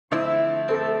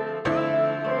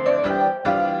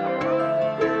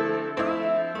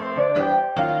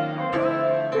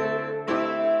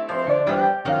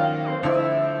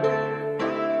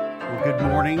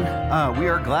We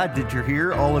are glad that you're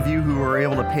here. All of you who were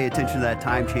able to pay attention to that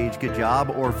time change, good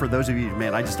job. Or for those of you,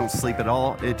 man, I just don't sleep at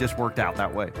all. It just worked out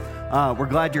that way. We're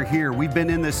glad you're here. We've been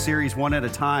in this series one at a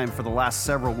time for the last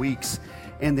several weeks.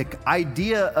 And the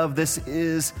idea of this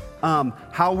is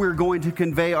how we're going to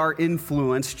convey our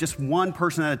influence just one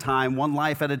person at a time, one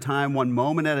life at a time, one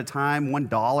moment at a time,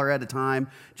 $1 at a time,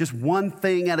 just one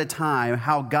thing at a time,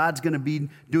 how God's going to be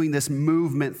doing this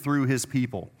movement through his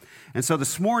people. And so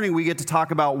this morning we get to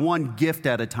talk about one gift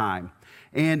at a time.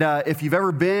 And if you've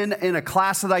ever been in a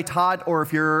class that I taught, or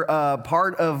if you're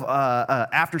part of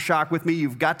Aftershock with me,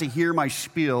 you've got to hear my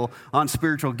spiel on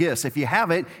spiritual gifts. If you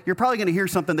haven't, you're probably going to hear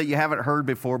something that you haven't heard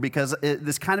before, because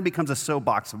this kind of becomes a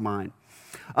soapbox of mine.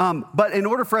 But in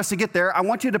order for us to get there, I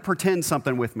want you to pretend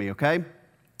something with me, okay?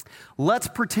 Let's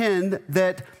pretend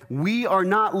that we are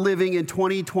not living in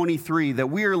 2023, that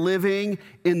we are living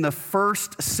in the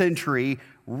first century,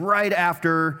 right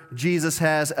after Jesus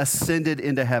has ascended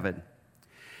into heaven.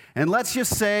 And let's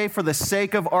just say, for the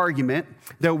sake of argument,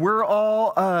 that we're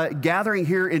all gathering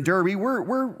here in Derby.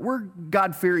 We're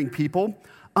God-fearing people,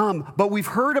 but we've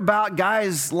heard about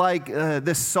guys like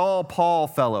this Saul Paul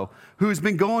fellow who's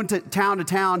been going to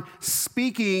town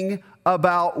speaking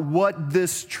about what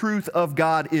this truth of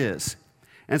God is.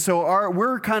 And so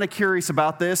we're kind of curious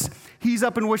about this. He's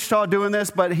up in Wichita doing this,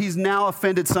 but he's now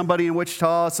offended somebody in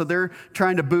Wichita, so they're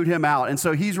trying to boot him out. And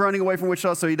so he's running away from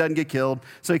Wichita so he doesn't get killed.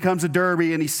 So he comes to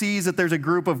Derby, and he sees that there's a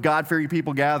group of God-fearing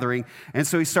people gathering. And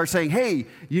so he starts saying, hey,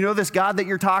 you know this God that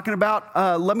you're talking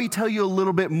about? Let me tell you a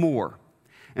little bit more.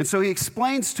 And so he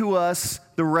explains to us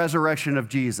the resurrection of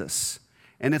Jesus.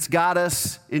 And it's got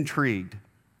us intrigued.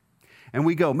 And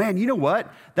we go, man, you know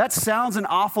what? That sounds an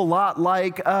awful lot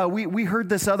like we heard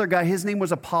this other guy. His name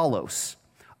was Apollos.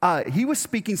 He was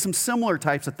speaking some similar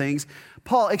types of things.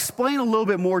 Paul, explain a little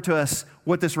bit more to us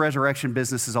what this resurrection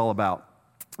business is all about.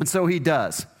 And so he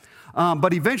does.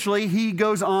 But eventually he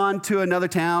goes on to another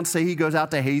town, say he goes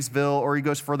out to Hayesville, or he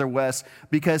goes further west,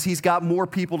 because he's got more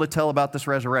people to tell about this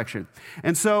resurrection.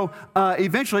 And so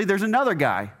eventually there's another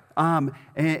guy,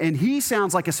 and he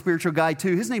sounds like a spiritual guy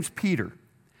too. His name's Peter.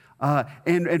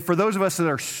 And for those of us that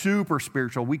are super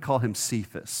spiritual, we call him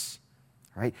Cephas,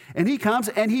 right? And he comes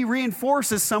and he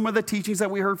reinforces some of the teachings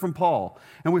that we heard from Paul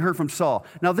and we heard from Saul.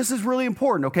 Now, this is really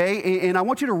important, okay? And I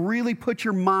want you to really put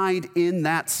your mind in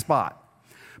that spot.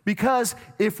 Because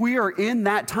if we are in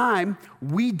that time,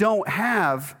 we don't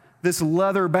have this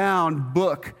leather-bound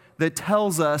book that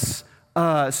tells us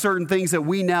certain things that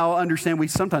we now understand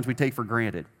sometimes we take for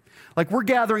granted. Like, we're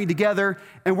gathering together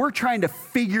and we're trying to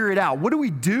figure it out. What do we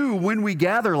do when we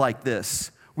gather like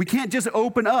this? We can't just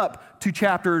open up to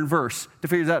chapter and verse to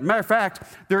figure it out. Matter of fact,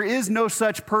 there is no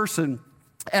such person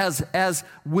as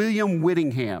William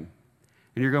Whittingham.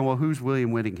 And you're going, well, who's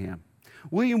William Whittingham?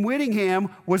 William Whittingham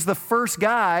was the first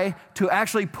guy to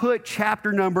actually put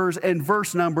chapter numbers and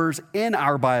verse numbers in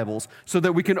our Bibles so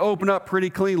that we can open up pretty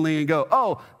cleanly and go,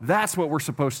 oh, that's what we're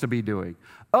supposed to be doing.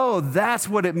 Oh, that's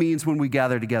what it means when we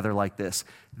gather together like this.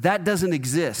 That doesn't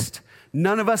exist.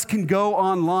 None of us can go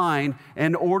online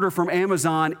and order from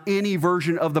Amazon any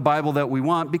version of the Bible that we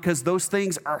want, because those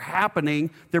things are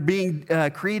happening. They're being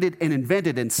created and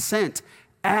invented and sent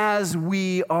as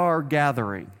we are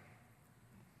gathering.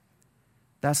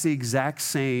 That's the exact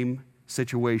same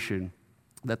situation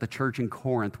that the church in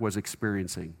Corinth was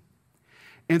experiencing.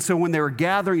 And so when they were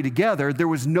gathering together, there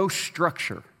was no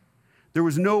structure. There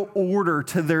was no order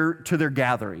to their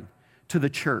gathering, to the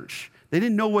church. They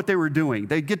didn't know what they were doing.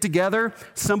 They'd get together,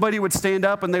 somebody would stand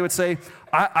up and they would say,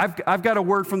 I've got a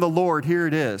word from the Lord, here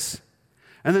it is.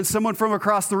 And then someone from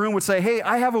across the room would say, hey,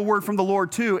 I have a word from the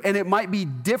Lord too, and it might be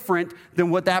different than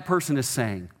what that person is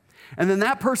saying. And then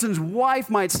that person's wife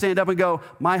might stand up and go,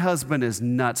 my husband is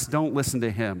nuts, don't listen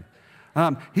to him.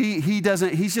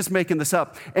 He's just making this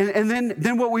up. And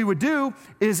then what we would do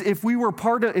is if we were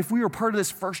part of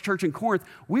this first church in Corinth,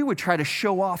 we would try to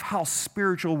show off how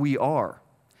spiritual we are.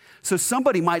 So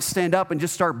somebody might stand up and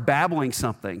just start babbling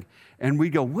something. And we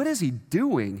go, what is he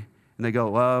doing? And they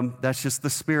go, that's just the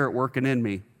Spirit working in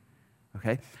me.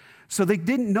 Okay? So they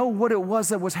didn't know what it was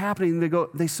that was happening.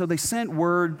 So they sent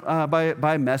word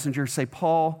by a messenger, say,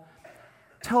 Paul,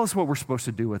 tell us what we're supposed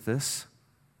to do with this.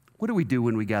 What do we do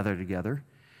when we gather together?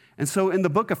 And so in the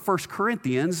book of 1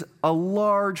 Corinthians, a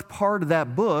large part of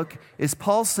that book is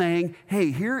Paul saying,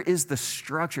 hey, here is the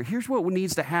structure. Here's what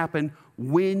needs to happen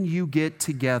when you get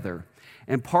together.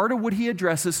 And part of what he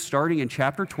addresses starting in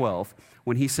chapter 12,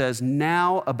 when he says,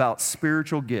 now about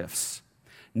spiritual gifts.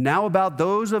 Now about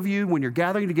those of you, when you're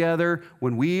gathering together,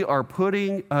 when we are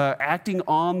acting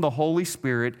on the Holy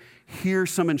Spirit,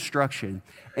 here's some instruction.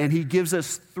 And he gives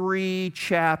us 3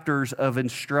 chapters of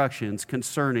instructions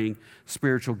concerning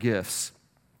spiritual gifts.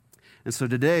 And so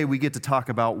today we get to talk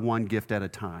about one gift at a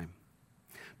time.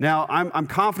 Now, I'm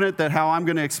confident that how I'm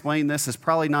going to explain this is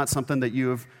probably not something that you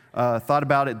have thought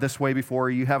about it this way before,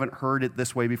 you haven't heard it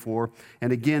this way before.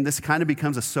 And again, this kind of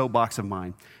becomes a soapbox of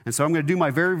mine. And so I'm going to do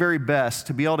my very, very best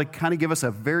to be able to kind of give us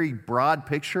a very broad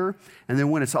picture, and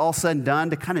then when it's all said and done,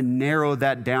 to kind of narrow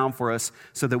that down for us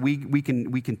so that we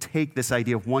can take this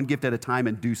idea of one gift at a time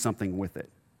and do something with it.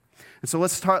 And so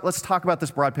let's talk about this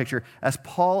broad picture as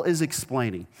Paul is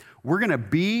explaining. We're going to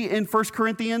be in 1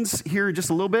 Corinthians here in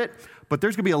just a little bit, but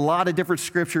there's going to be a lot of different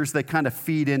scriptures that kind of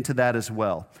feed into that as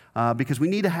well, because we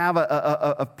need to have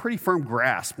a pretty firm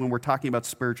grasp when we're talking about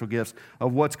spiritual gifts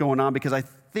of what's going on, because I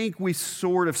think we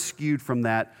sort of skewed from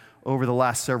that over the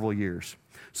last several years.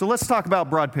 So let's talk about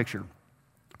broad picture.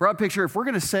 Broad picture, if we're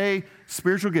going to say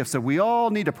spiritual gifts, that we all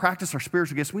need to practice our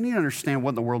spiritual gifts, we need to understand what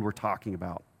in the world we're talking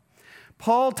about.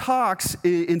 Paul talks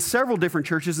in several different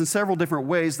churches in several different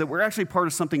ways that we're actually part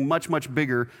of something much, much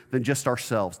bigger than just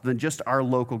ourselves, than just our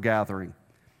local gathering.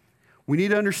 We need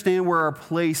to understand where our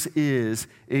place is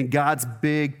in God's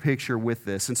big picture with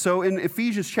this. And so in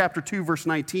Ephesians chapter 2, verse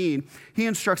 19, he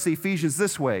instructs the Ephesians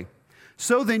this way: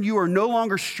 "So then you are no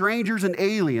longer strangers and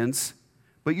aliens,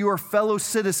 but you are fellow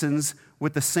citizens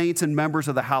with the saints and members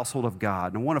of the household of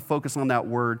God." And I want to focus on that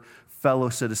word, fellow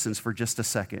citizens, for just a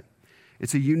second.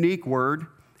 It's a unique word.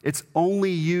 It's only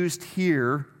used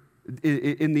here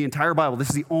in the entire Bible. This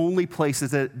is the only place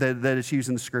that it's used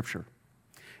in the Scripture.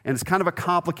 And it's kind of a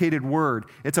complicated word.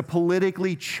 It's a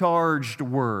politically charged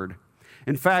word.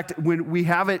 In fact, when we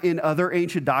have it in other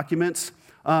ancient documents,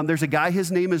 there's a guy,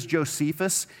 his name is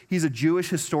Josephus. He's a Jewish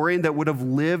historian that would have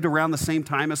lived around the same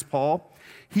time as Paul.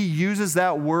 He uses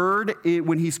that word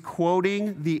when he's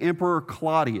quoting the Emperor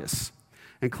Claudius.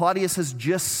 And Claudius has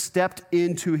just stepped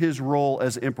into his role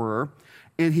as emperor,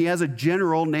 and he has a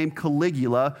general named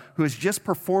Caligula who has just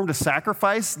performed a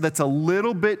sacrifice that's a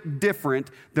little bit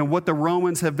different than what the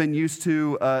Romans have been used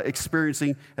to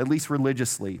experiencing, at least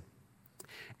religiously.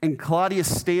 And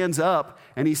Claudius stands up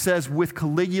and he says, "With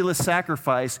Caligula's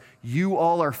sacrifice, you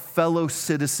all are fellow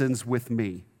citizens with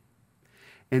me."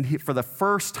 And for the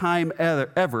first time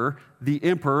ever, the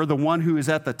emperor, the one who is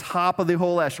at the top of the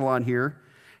whole echelon here,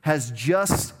 has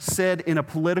just said in a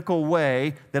political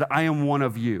way that I am one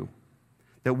of you,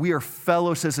 that we are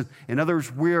fellow citizens. In other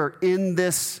words, we are in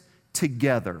this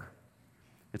together.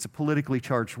 It's a politically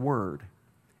charged word.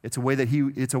 It's a word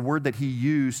that he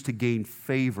used to gain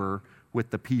favor with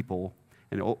the people,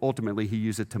 and ultimately he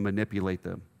used it to manipulate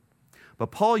them. But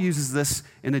Paul uses this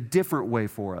in a different way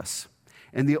for us.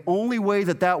 And the only way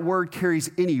that word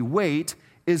carries any weight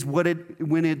is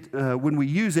when we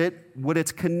use it, what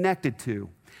it's connected to.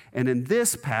 And in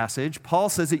this passage, Paul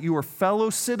says that you are fellow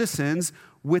citizens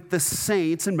with the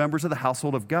saints and members of the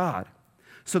household of God.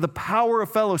 So the power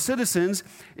of fellow citizens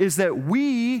is that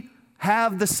we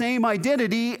have the same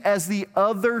identity as the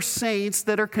other saints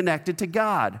that are connected to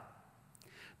God.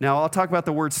 Now, I'll talk about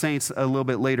the word saints a little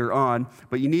bit later on,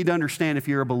 but you need to understand, if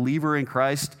you're a believer in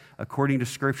Christ, according to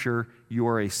Scripture, you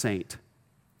are a saint.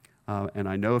 And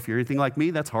I know if you're anything like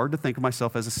me, that's hard to think of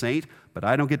myself as a saint, but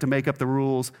I don't get to make up the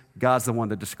rules. God's the one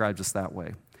that describes us that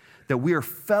way. That we are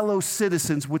fellow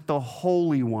citizens with the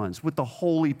holy ones, with the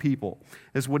holy people,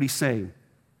 is what he's saying.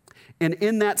 And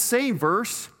in that same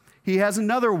verse, he has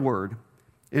another word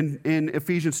in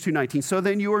Ephesians 2:19. "So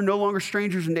then you are no longer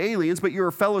strangers and aliens, but you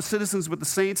are fellow citizens with the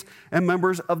saints and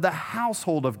members of the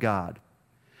household of God."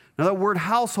 Now, that word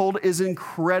household is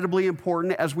incredibly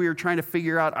important as we are trying to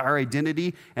figure out our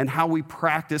identity and how we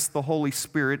practice the Holy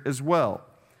Spirit as well.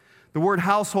 The word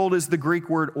household is the Greek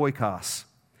word oikos.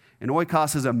 And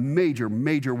oikos is a major,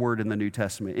 major word in the New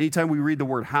Testament. Anytime we read the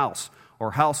word house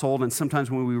or household, and sometimes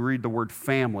when we read the word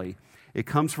family, it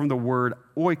comes from the word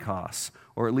oikos,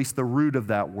 or at least the root of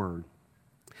that word.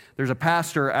 There's a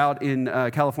pastor out in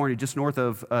California, just north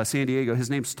of San Diego. His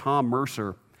name's Tom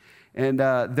Mercer. And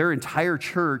their entire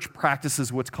church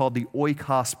practices what's called the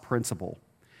oikos principle.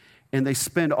 And they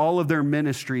spend all of their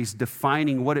ministries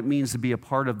defining what it means to be a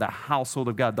part of the household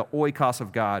of God, the oikos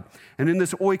of God. And in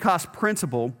this oikos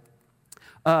principle,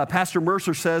 Pastor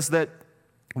Mercer says that,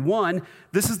 one,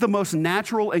 this is the most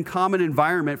natural and common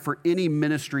environment for any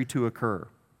ministry to occur.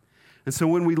 And so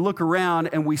when we look around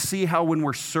and we see how when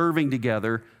we're serving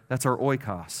together, that's our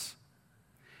oikos.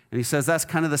 And he says that's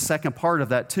kind of the second part of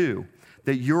that too.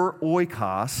 That your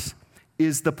oikos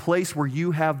is the place where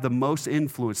you have the most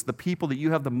influence, the people that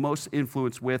you have the most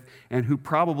influence with and who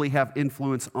probably have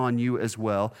influence on you as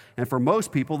well. And for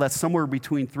most people, that's somewhere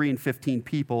between 3 and 15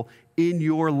 people in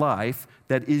your life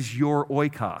that is your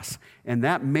oikos. And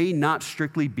that may not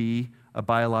strictly be a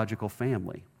biological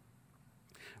family.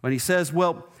 When he says,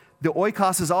 well, the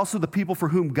oikos is also the people for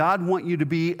whom God wants you to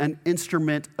be an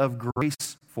instrument of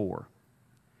grace for.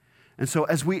 And so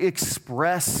as we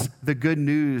express the good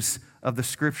news of the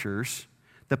Scriptures,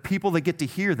 the people that get to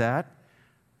hear that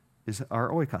is our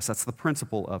oikos. That's the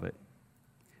principle of it.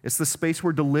 It's the space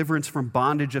where deliverance from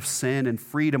bondage of sin and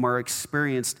freedom are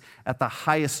experienced at the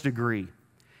highest degree.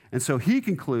 And so he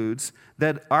concludes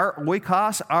that our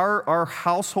oikos, our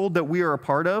household that we are a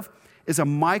part of, is a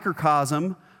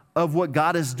microcosm of what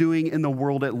God is doing in the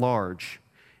world at large.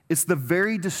 It's the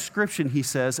very description, he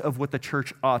says, of what the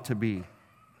church ought to be.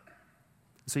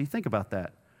 So you think about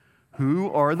that.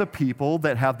 Who are the people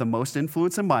that have the most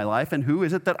influence in my life, and who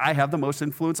is it that I have the most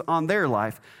influence on their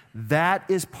life? That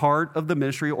is part of the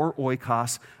ministry or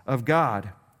oikos of God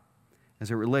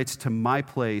as it relates to my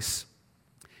place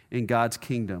in God's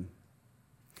kingdom.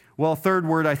 Well, a third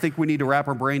word I think we need to wrap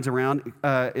our brains around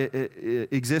it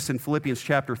exists in Philippians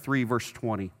chapter 3, verse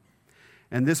 20.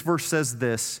 And this verse says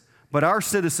this, "But our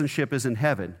citizenship is in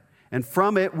heaven, and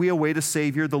from it we await a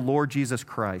Savior, the Lord Jesus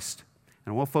Christ."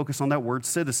 And we'll focus on that word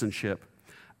citizenship.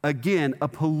 Again, a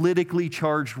politically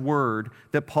charged word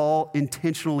that Paul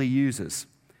intentionally uses.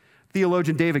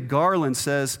 Theologian David Garland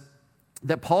says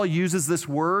that Paul uses this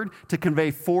word to convey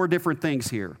 4 different things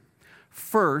here.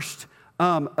 First,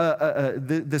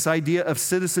 this idea of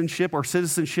citizenship or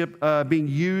citizenship being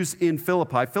used in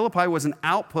Philippi. Philippi was an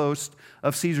outpost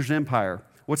of Caesar's empire.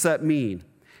 What's that mean?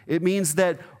 It means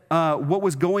that what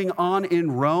was going on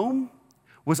in Rome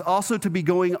was also to be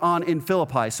going on in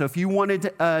Philippi. So if you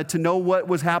wanted to know what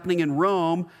was happening in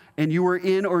Rome and you were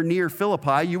in or near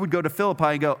Philippi, you would go to Philippi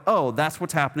and go, oh, that's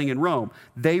what's happening in Rome.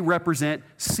 They represent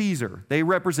Caesar. They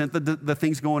represent the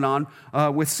things going on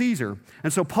with Caesar.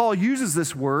 And so Paul uses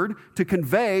this word to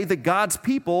convey that God's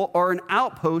people are an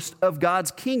outpost of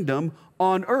God's kingdom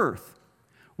on earth.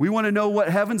 We want to know what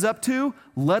heaven's up to?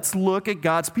 Let's look at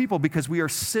God's people because we are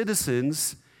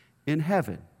citizens in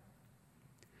heaven.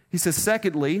 He says,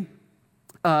 secondly,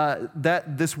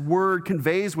 that this word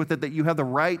conveys with it that you have the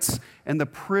rights and the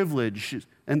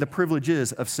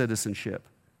privileges of citizenship.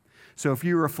 So if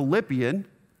you were a Philippian,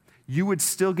 you would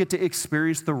still get to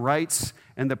experience the rights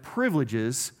and the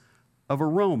privileges of a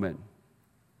Roman.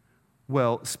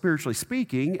 Well, spiritually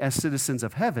speaking, as citizens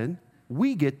of heaven,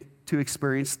 we get to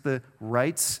experience the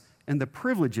rights and the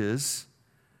privileges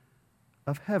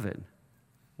of heaven.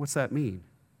 What's that mean?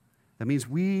 That means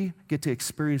we get to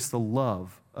experience the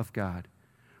love of God.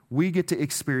 We get to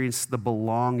experience the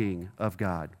belonging of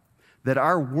God. That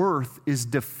our worth is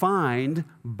defined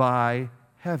by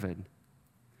heaven.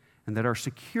 And that our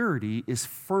security is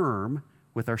firm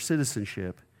with our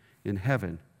citizenship in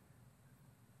heaven.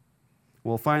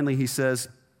 Well, finally, he says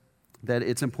that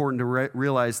it's important to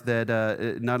realize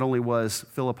that not only was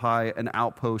Philippi an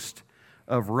outpost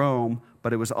of Rome,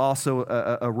 but it was also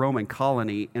a Roman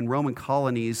colony. And Roman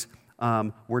colonies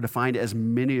were defined as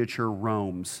miniature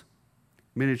Romes.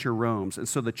 Miniature Romes. And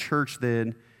so the church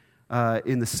then,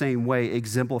 in the same way,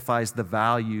 exemplifies the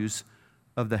values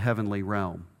of the heavenly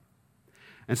realm.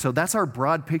 And so that's our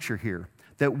broad picture here,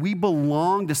 that we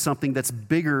belong to something that's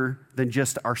bigger than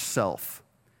just ourself,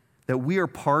 that we are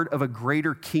part of a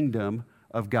greater kingdom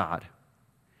of God.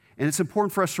 And it's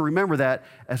important for us to remember that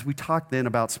as we talk then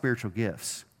about spiritual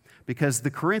gifts, because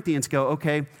the Corinthians go,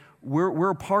 okay, we're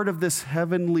a part of this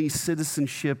heavenly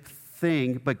citizenship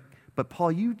thing, but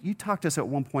Paul, you talked to us at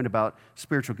one point about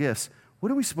spiritual gifts.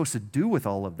 What are we supposed to do with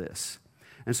all of this?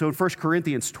 And so in 1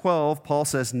 Corinthians 12, Paul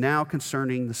says, now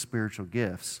concerning the spiritual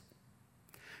gifts.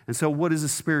 And so what is a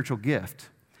spiritual gift?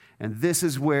 And this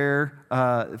is where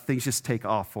things just take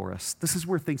off for us. This is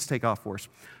where things take off for us.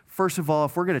 First of all,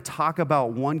 if we're going to talk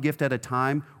about one gift at a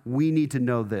time, we need to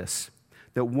know this,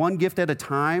 that one gift at a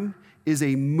time is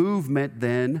a movement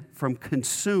then from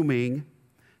consuming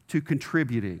to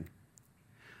contributing.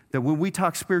 That when we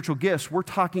talk spiritual gifts, we're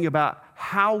talking about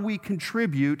how we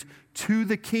contribute to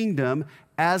the kingdom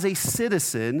as a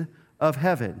citizen of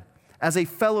heaven, as a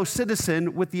fellow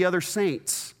citizen with the other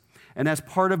saints, and as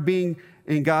part of being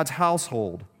in God's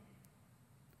household.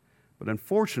 But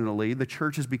unfortunately, the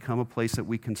church has become a place that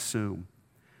we consume.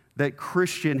 That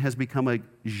Christian has become a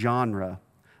genre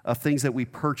of things that we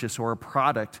purchase or a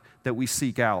product that we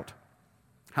seek out.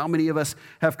 How many of us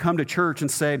have come to church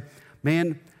and say,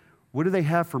 man, what do they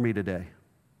have for me today?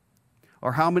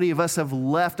 Or how many of us have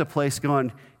left a place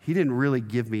going, he didn't really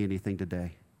give me anything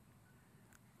today.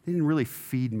 they didn't really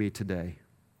feed me today.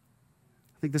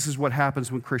 I think this is what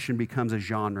happens when Christian becomes a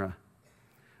genre.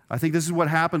 I think this is what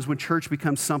happens when church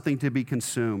becomes something to be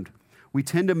consumed. We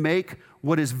tend to make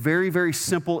what is very, very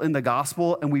simple in the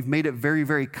gospel, and we've made it very,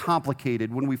 very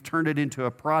complicated when we've turned it into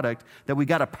a product that we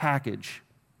got to package.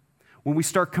 When we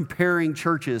start comparing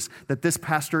churches, that this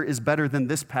pastor is better than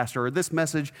this pastor, or this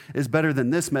message is better than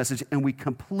this message, and we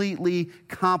completely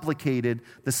complicated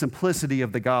the simplicity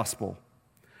of the gospel.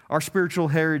 Our spiritual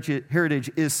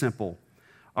heritage is simple.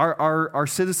 Our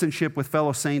citizenship with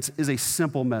fellow saints is a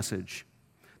simple message.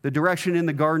 The direction in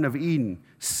the Garden of Eden,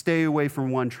 stay away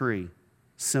from one tree.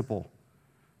 Simple.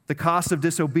 The cost of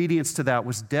disobedience to that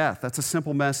was death. That's a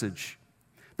simple message.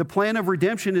 The plan of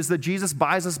redemption is that Jesus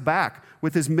buys us back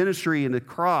with his ministry and the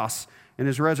cross and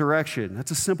his resurrection. That's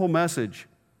a simple message.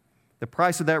 The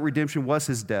price of that redemption was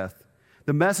his death.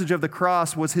 The message of the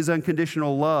cross was his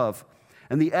unconditional love.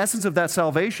 And the essence of that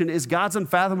salvation is God's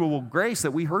unfathomable grace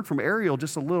that we heard from Ariel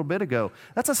just a little bit ago.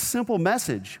 That's a simple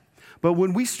message. But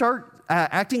when we start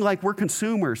acting like we're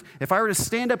consumers, if I were to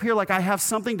stand up here like I have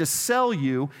something to sell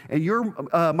you and you're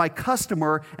my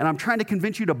customer and I'm trying to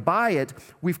convince you to buy it,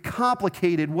 we've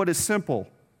complicated what is simple.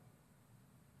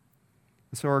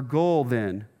 And so our goal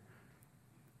then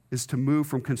is to move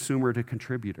from consumer to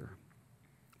contributor.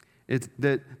 It's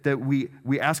that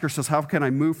we ask ourselves, how can I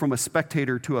move from a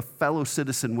spectator to a fellow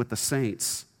citizen with the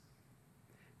saints?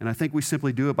 And I think we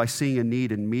simply do it by seeing a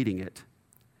need and meeting it.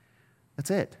 That's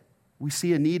it. We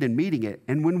see a need and meeting it.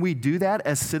 And when we do that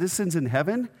as citizens in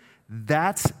heaven,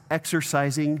 that's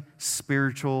exercising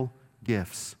spiritual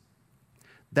gifts.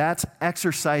 That's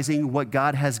exercising what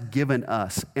God has given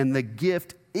us. And the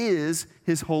gift is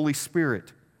his Holy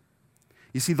Spirit.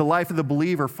 You see, the life of the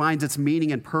believer finds its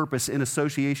meaning and purpose in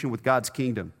association with God's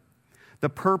kingdom. The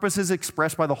purpose is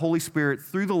expressed by the Holy Spirit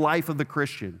through the life of the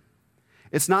Christian.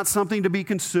 It's not something to be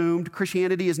consumed.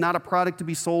 Christianity is not a product to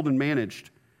be sold and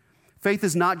managed. Faith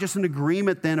is not just an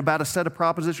agreement then about a set of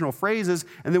propositional phrases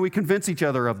and then we convince each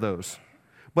other of those.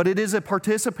 But it is a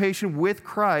participation with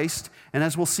Christ, and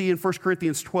as we'll see in 1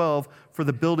 Corinthians 12, for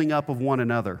the building up of one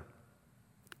another.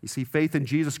 You see, faith in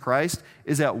Jesus Christ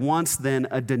is at once then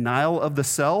a denial of the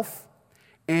self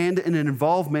and an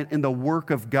involvement in the work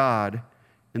of God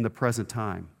in the present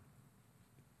time.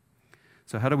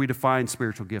 So how do we define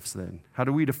spiritual gifts then? How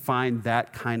do we define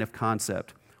that kind of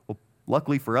concept?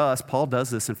 Luckily for us, Paul does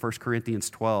this in 1 Corinthians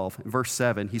 12. In verse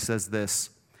 7, he says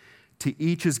this, "To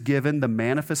each is given the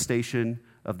manifestation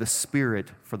of the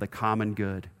Spirit for the common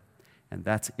good." And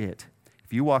that's it.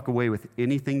 If you walk away with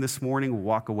anything this morning,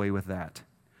 walk away with that.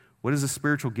 What is a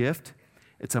spiritual gift?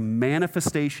 It's a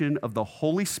manifestation of the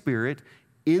Holy Spirit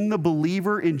in the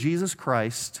believer in Jesus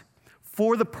Christ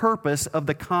for the purpose of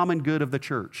the common good of the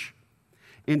church.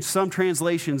 In some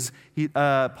translations,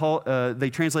 they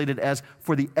translate it as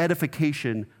for the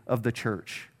edification of the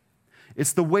church.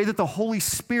 It's the way that the Holy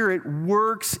Spirit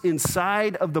works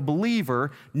inside of the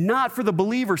believer, not for the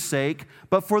believer's sake,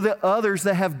 but for the others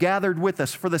that have gathered with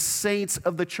us, for the saints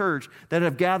of the church that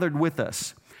have gathered with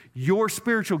us. Your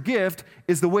spiritual gift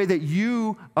is the way that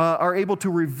you are able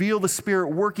to reveal the Spirit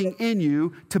working in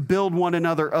you to build one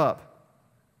another up.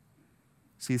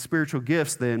 See, spiritual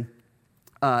gifts then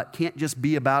can't just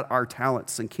be about our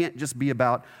talents and can't just be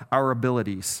about our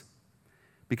abilities,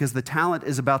 because the talent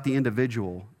is about the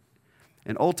individual.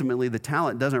 And ultimately, the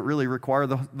talent doesn't really require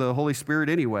the Holy Spirit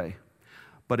anyway.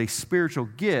 But a spiritual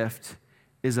gift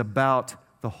is about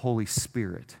the Holy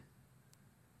Spirit.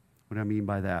 What do I mean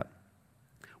by that?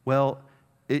 Well,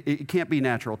 it can't be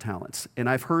natural talents. And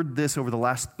I've heard this over the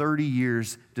last 30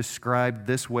 years described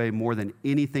this way more than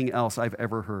anything else I've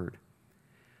ever heard.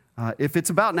 If it's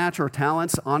about natural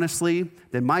talents, honestly,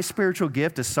 then my spiritual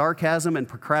gift is sarcasm and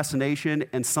procrastination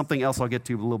and something else I'll get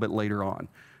to a little bit later on.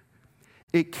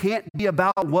 It can't be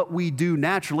about what we do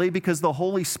naturally because the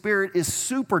Holy Spirit is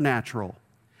supernatural.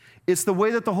 It's the way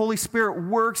that the Holy Spirit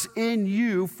works in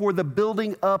you for the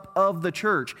building up of the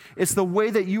church. It's the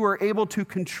way that you are able to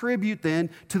contribute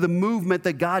then to the movement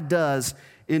that God does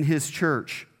in his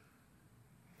church.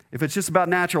 If it's just about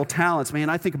natural talents, man,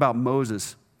 I think about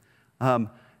Moses.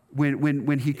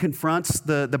 When he confronts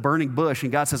the burning bush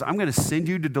and God says, "I'm going to send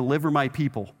you to deliver my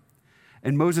people."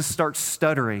 And Moses starts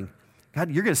stuttering.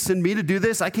 "God, you're going to send me to do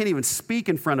this? I can't even speak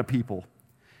in front of people."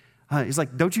 He's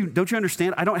like, don't you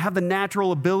understand? I don't have the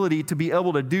natural ability to be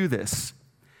able to do this.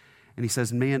 And he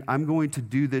says, "Man, I'm going to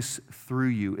do this through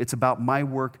you. It's about my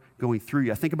work going through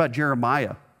you." I think about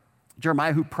Jeremiah.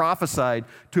 Jeremiah, who prophesied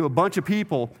to a bunch of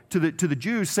people, to the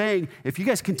Jews, saying, if you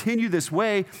guys continue this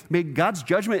way, God's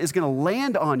judgment is going to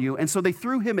land on you. And so they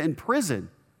threw him in prison.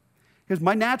 Because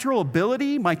my natural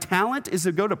ability, my talent is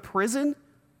to go to prison.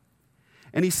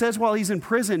 And he says while he's in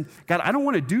prison, God, I don't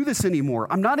want to do this anymore.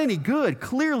 I'm not any good.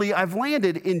 Clearly, I've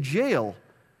landed in jail.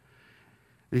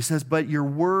 And he says, but your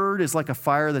word is like a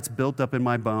fire that's built up in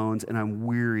my bones, and I'm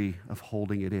weary of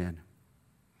holding it in.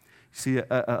 See,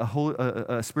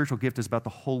 a spiritual gift is about the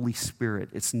Holy Spirit.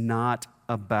 It's not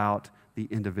about the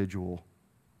individual.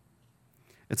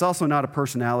 It's also not a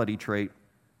personality trait.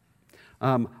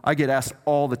 I get asked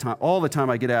all the time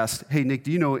I get asked, hey, Nick,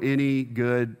 do you know any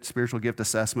good spiritual gift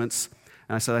assessments?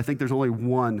 And I said, I think there's only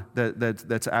one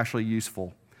that's actually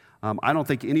useful. I don't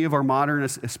think any of our modern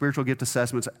spiritual gift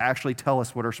assessments actually tell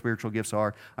us what our spiritual gifts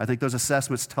are. I think those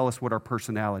assessments tell us what our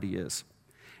personality is.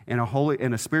 And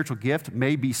a spiritual gift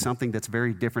may be something that's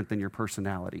very different than your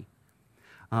personality.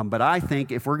 But I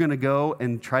think if we're going to go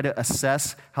and try to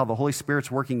assess how the Holy Spirit's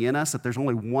working in us, that there's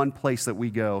only one place that we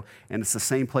go, and it's the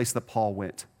same place that Paul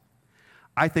went.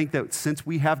 I think that since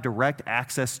we have direct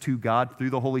access to God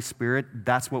through the Holy Spirit,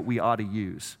 that's what we ought to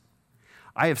use.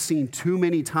 I have seen too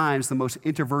many times the most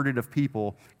introverted of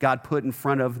people God put in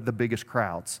front of the biggest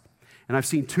crowds. And I've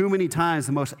seen too many times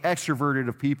the most extroverted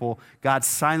of people, God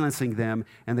silencing them,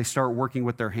 and they start working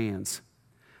with their hands.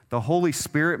 The Holy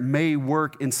Spirit may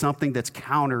work in something that's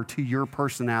counter to your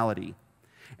personality.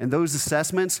 And those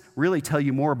assessments really tell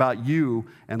you more about you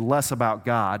and less about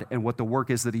God and what the work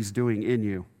is that He's doing in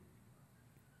you.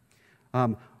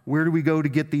 Where do we go to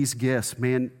get these gifts?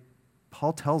 Man,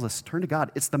 Paul tells us, turn to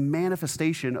God. It's the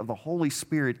manifestation of the Holy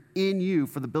Spirit in you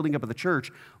for the building up of the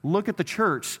church. Look at the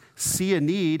church, see a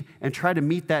need, and try to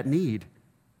meet that need.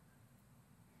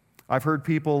 I've heard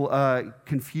people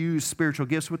confuse spiritual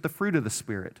gifts with the fruit of the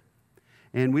Spirit.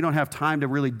 And we don't have time to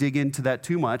really dig into that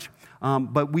too much,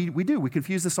 but we do. We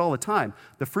confuse this all the time.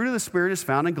 The fruit of the Spirit is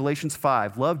found in Galatians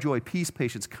 5, love, joy, peace,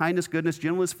 patience, kindness, goodness,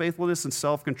 gentleness, faithfulness, and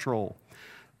self-control.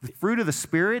 The fruit of the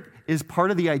Spirit is part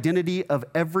of the identity of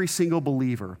every single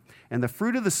believer. And the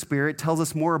fruit of the Spirit tells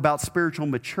us more about spiritual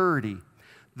maturity.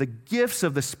 The gifts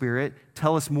of the Spirit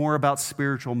tell us more about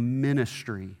spiritual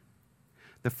ministry.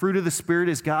 The fruit of the Spirit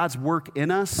is God's work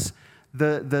in us.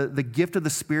 The gift of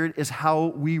the Spirit is how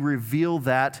we reveal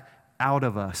that out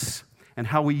of us and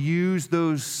how we use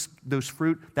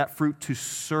that fruit to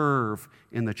serve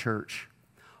in the church.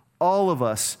 All of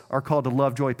us are called to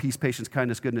love, joy, peace, patience,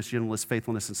 kindness, goodness, gentleness,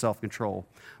 faithfulness, and self-control.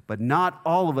 But not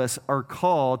all of us are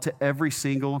called to every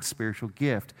single spiritual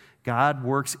gift. God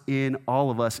works in all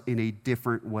of us in a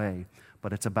different way,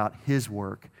 but it's about His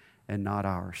work and not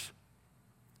ours.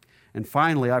 And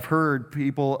finally, I've heard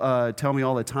people tell me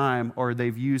all the time, or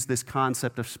they've used this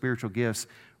concept of spiritual gifts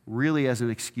really as an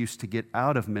excuse to get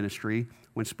out of ministry,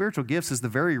 when spiritual gifts is the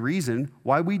very reason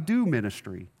why we do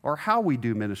ministry or how we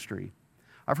do ministry.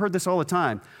 I've heard this all the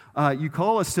time. You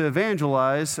call us to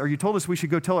evangelize, or you told us we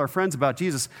should go tell our friends about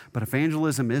Jesus, but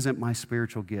evangelism isn't my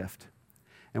spiritual gift.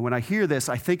 And when I hear this,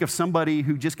 I think of somebody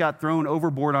who just got thrown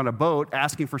overboard on a boat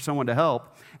asking for someone to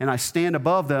help, and I stand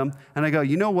above them, and I go,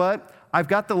 you know what? I've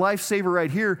got the lifesaver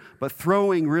right here, but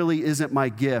throwing really isn't my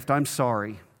gift. I'm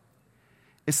sorry.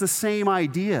 It's the same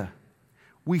idea.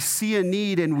 We see a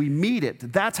need and we meet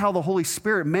it. That's how the Holy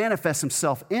Spirit manifests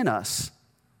Himself in us.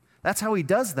 That's how He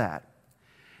does that.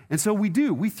 And so we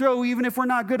do. We throw even if we're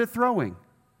not good at throwing.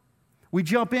 We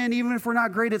jump in even if we're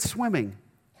not great at swimming.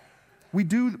 We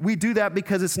do that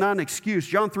because it's not an excuse.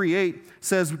 John 3:8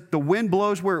 says, the wind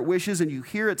blows where it wishes and you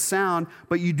hear its sound,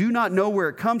 but you do not know where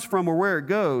it comes from or where it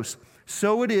goes.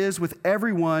 So it is with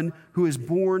everyone who is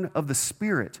born of the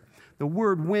Spirit. The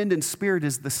word wind and spirit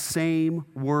is the same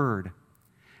word.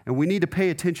 And we need to pay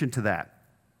attention to that.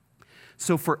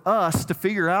 So for us to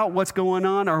figure out what's going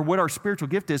on or what our spiritual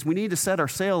gift is, we need to set our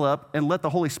sail up and let the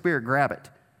Holy Spirit grab it.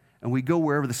 And we go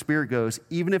wherever the Spirit goes,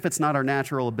 even if it's not our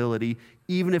natural ability,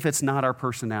 even if it's not our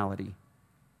personality.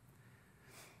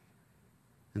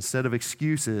 Instead of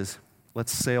excuses,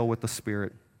 let's sail with the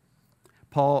Spirit.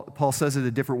 Paul says it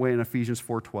a different way in Ephesians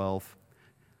 4:12.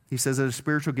 He says that a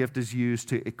spiritual gift is used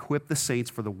to equip the saints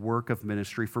for the work of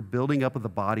ministry, for building up of the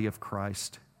body of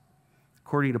Christ.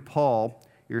 According to Paul,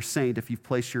 you're a saint if you've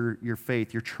placed your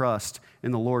faith, your trust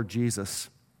in the Lord Jesus.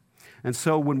 And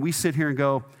so when we sit here and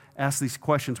go, ask these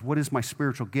questions, what is my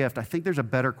spiritual gift? I think there's a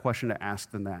better question to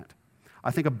ask than that.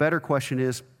 I think a better question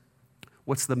is,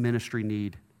 what's the ministry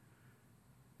need?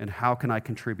 And how can I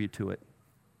contribute to it?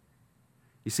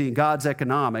 You see, in God's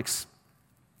economics,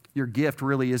 your gift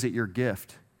really isn't your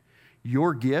gift.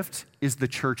 Your gift is the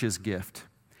church's gift.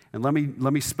 And let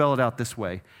me spell it out this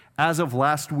way. As of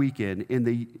last weekend, in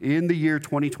the year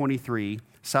 2023,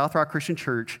 South Rock Christian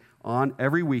Church on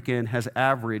every weekend has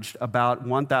averaged about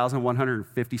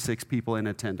 1,156 people in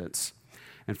attendance.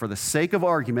 And for the sake of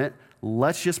argument,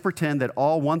 let's just pretend that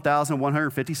all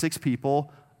 1,156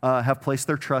 people have placed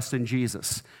their trust in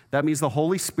Jesus. That means the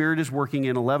Holy Spirit is working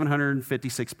in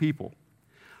 1,156 people.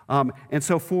 And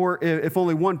so if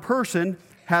only one person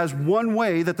has one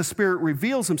way that the Spirit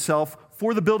reveals himself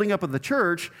for the building up of the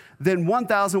church, then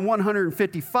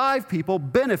 1,155 people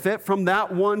benefit from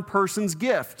that one person's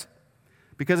gift.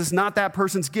 Because it's not that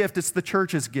person's gift, it's the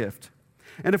church's gift.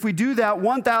 And if we do that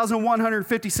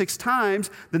 1,156 times,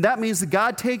 then that means that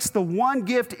God takes the one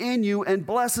gift in you and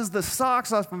blesses the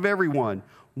socks off of everyone.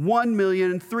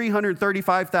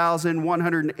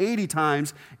 1,335,180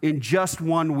 times in just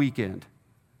one weekend.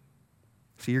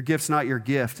 So your gift's not your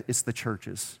gift, it's the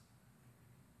church's.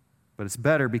 But it's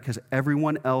better because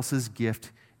everyone else's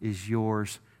gift is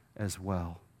yours as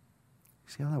well.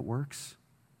 See how that works?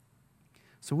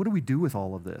 So what do we do with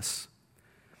all of this?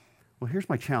 Well, here's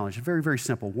my challenge. It's very, very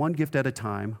simple. One gift at a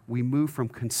time, we move from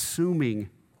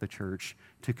consuming the church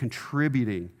to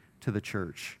contributing to the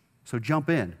church. So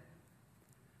jump in.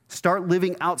 Start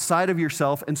living outside of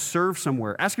yourself and serve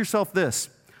somewhere. Ask yourself this: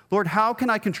 Lord, how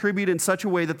can I contribute in such a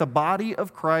way that the body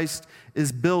of Christ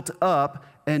is built up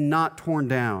and not torn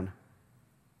down?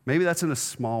 Maybe that's in a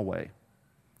small way,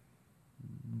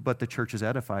 but the church is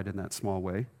edified in that small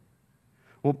way.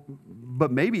 Well,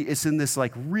 but maybe it's in this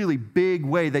like really big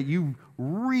way that you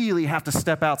really have to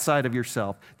step outside of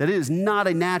yourself, that it is not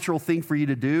a natural thing for you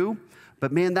to do,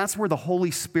 but man, that's where the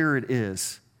Holy Spirit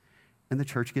is, and the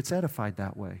church gets edified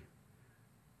that way.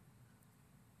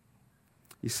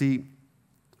 You see,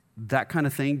 that kind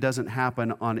of thing doesn't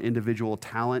happen on individual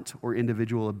talent or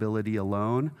individual ability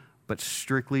alone, but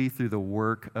strictly through the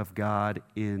work of God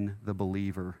in the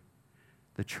believer.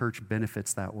 The church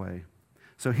benefits that way.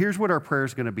 So here's what our prayer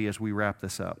is going to be as we wrap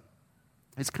this up.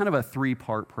 It's kind of a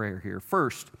three-part prayer here.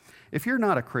 First, if you're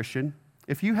not a Christian,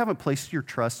 if you haven't placed your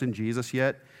trust in Jesus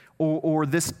yet, or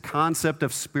this concept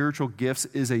of spiritual gifts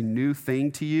is a new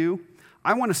thing to you,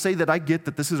 I want to say that I get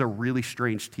that this is a really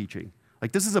strange teaching.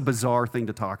 Like, this is a bizarre thing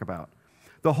to talk about.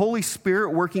 The Holy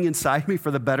Spirit working inside me for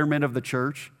the betterment of the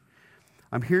church.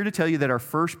 I'm here to tell you that our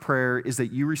first prayer is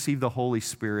that you receive the Holy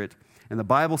Spirit. And the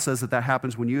Bible says that that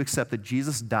happens when you accept that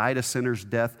Jesus died a sinner's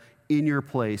death in your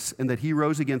place and that he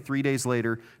rose again 3 days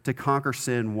later to conquer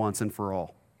sin once and for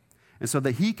all. And so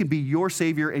that he can be your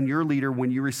Savior and your leader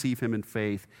when you receive him in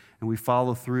faith and we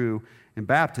follow through in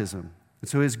baptism. And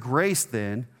so his grace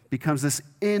then becomes this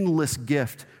endless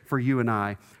gift for you and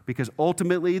I, because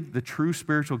ultimately the true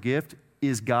spiritual gift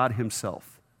is God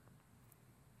himself.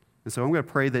 And so I'm going to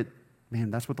pray that,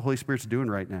 man, that's what the Holy Spirit's doing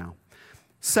right now.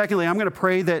 Secondly, I'm going to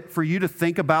pray that for you to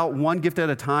think about one gift at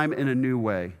a time in a new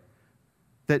way.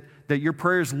 That your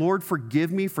prayer is, Lord,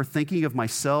 forgive me for thinking of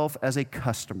myself as a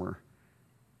customer.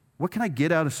 What can I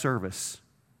get out of service?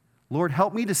 Lord,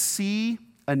 help me to see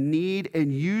a need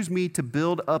and use me to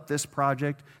build up this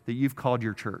project that you've called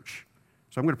your church.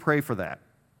 So I'm going to pray for that.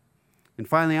 And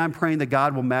finally, I'm praying that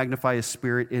God will magnify his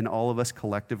Spirit in all of us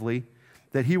collectively,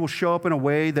 that he will show up in a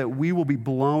way that we will be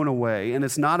blown away. And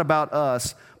it's not about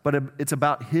us, but it's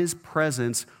about his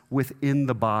presence within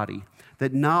the body.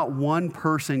 That not one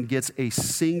person gets a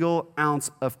single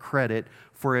ounce of credit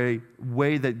for a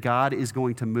way that God is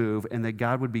going to move, and that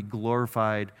God would be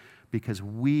glorified because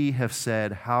we have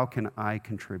said, how can I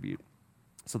contribute?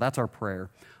 So that's our prayer.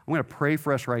 I'm going to pray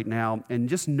for us right now, and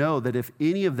just know that if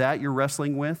any of that you're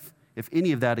wrestling with, if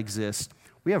any of that exists,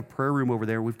 we have a prayer room over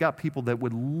there. We've got people that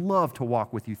would love to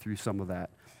walk with you through some of that.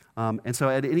 And so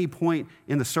at any point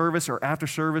in the service or after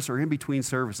service or in between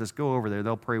services, go over there.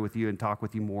 They'll pray with you and talk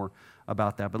with you more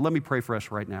about that. But let me pray for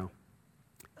us right now.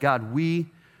 God, we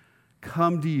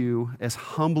come to you as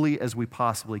humbly as we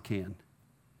possibly can.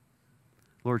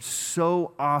 Lord,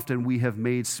 so often we have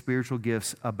made spiritual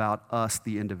gifts about us,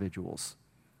 the individuals.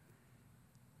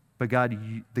 But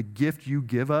God, the gift you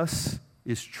give us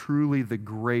is truly the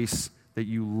grace that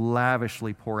you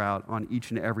lavishly pour out on each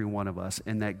and every one of us,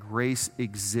 and that grace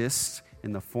exists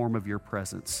in the form of your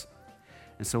presence.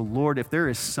 And so, Lord, if there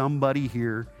is somebody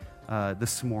here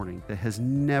this morning that has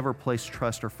never placed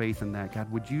trust or faith in that,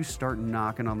 God, would you start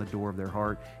knocking on the door of their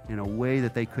heart in a way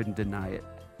that they couldn't deny it?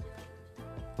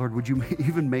 Lord, would you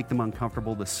even make them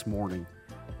uncomfortable this morning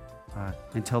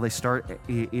until they start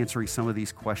answering some of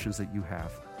these questions that you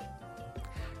have?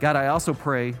 God, I also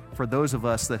pray for those of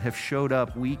us that have showed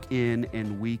up week in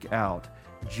and week out,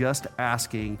 just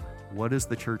asking, what does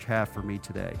the church have for me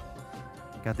today?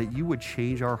 God, that you would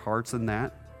change our hearts in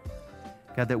that.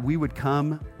 God, that we would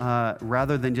come,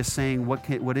 rather than just saying,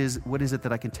 what is it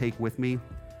that I can take with me?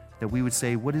 That we would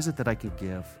say, what is it that I can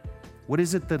give? What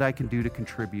is it that I can do to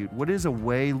contribute? What is a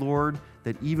way, Lord,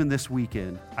 that even this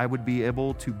weekend I would be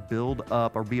able to build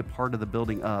up or be a part of the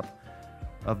building up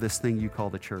of this thing you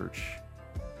call the church?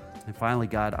 And finally,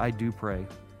 God, I do pray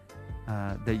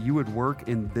that you would work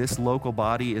in this local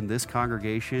body, in this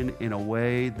congregation, in a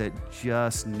way that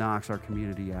just knocks our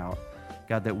community out.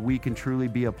 God, that we can truly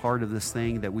be a part of this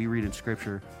thing that we read in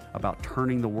Scripture about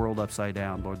turning the world upside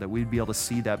down, Lord, that we'd be able to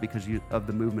see that because of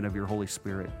the movement of your Holy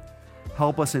Spirit.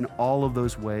 Help us in all of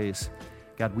those ways.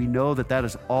 God, we know that that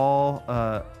is all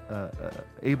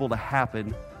able to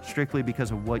happen strictly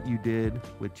because of what you did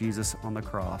with Jesus on the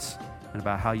cross and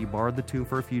about how you barred the tomb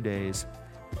for a few days.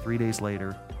 3 days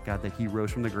later, God, that he rose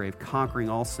from the grave, conquering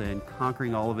all sin,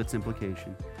 conquering all of its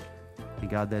implication. And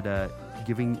God, that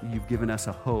you've given us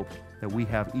a hope that we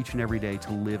have each and every day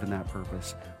to live in that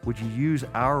purpose. Would you use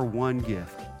our one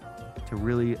gift to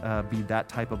really be that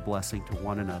type of blessing to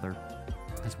one another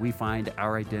as we find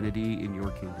our identity in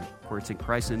your kingdom? For it's in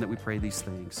Christ's name that we pray these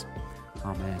things.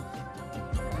 Amen.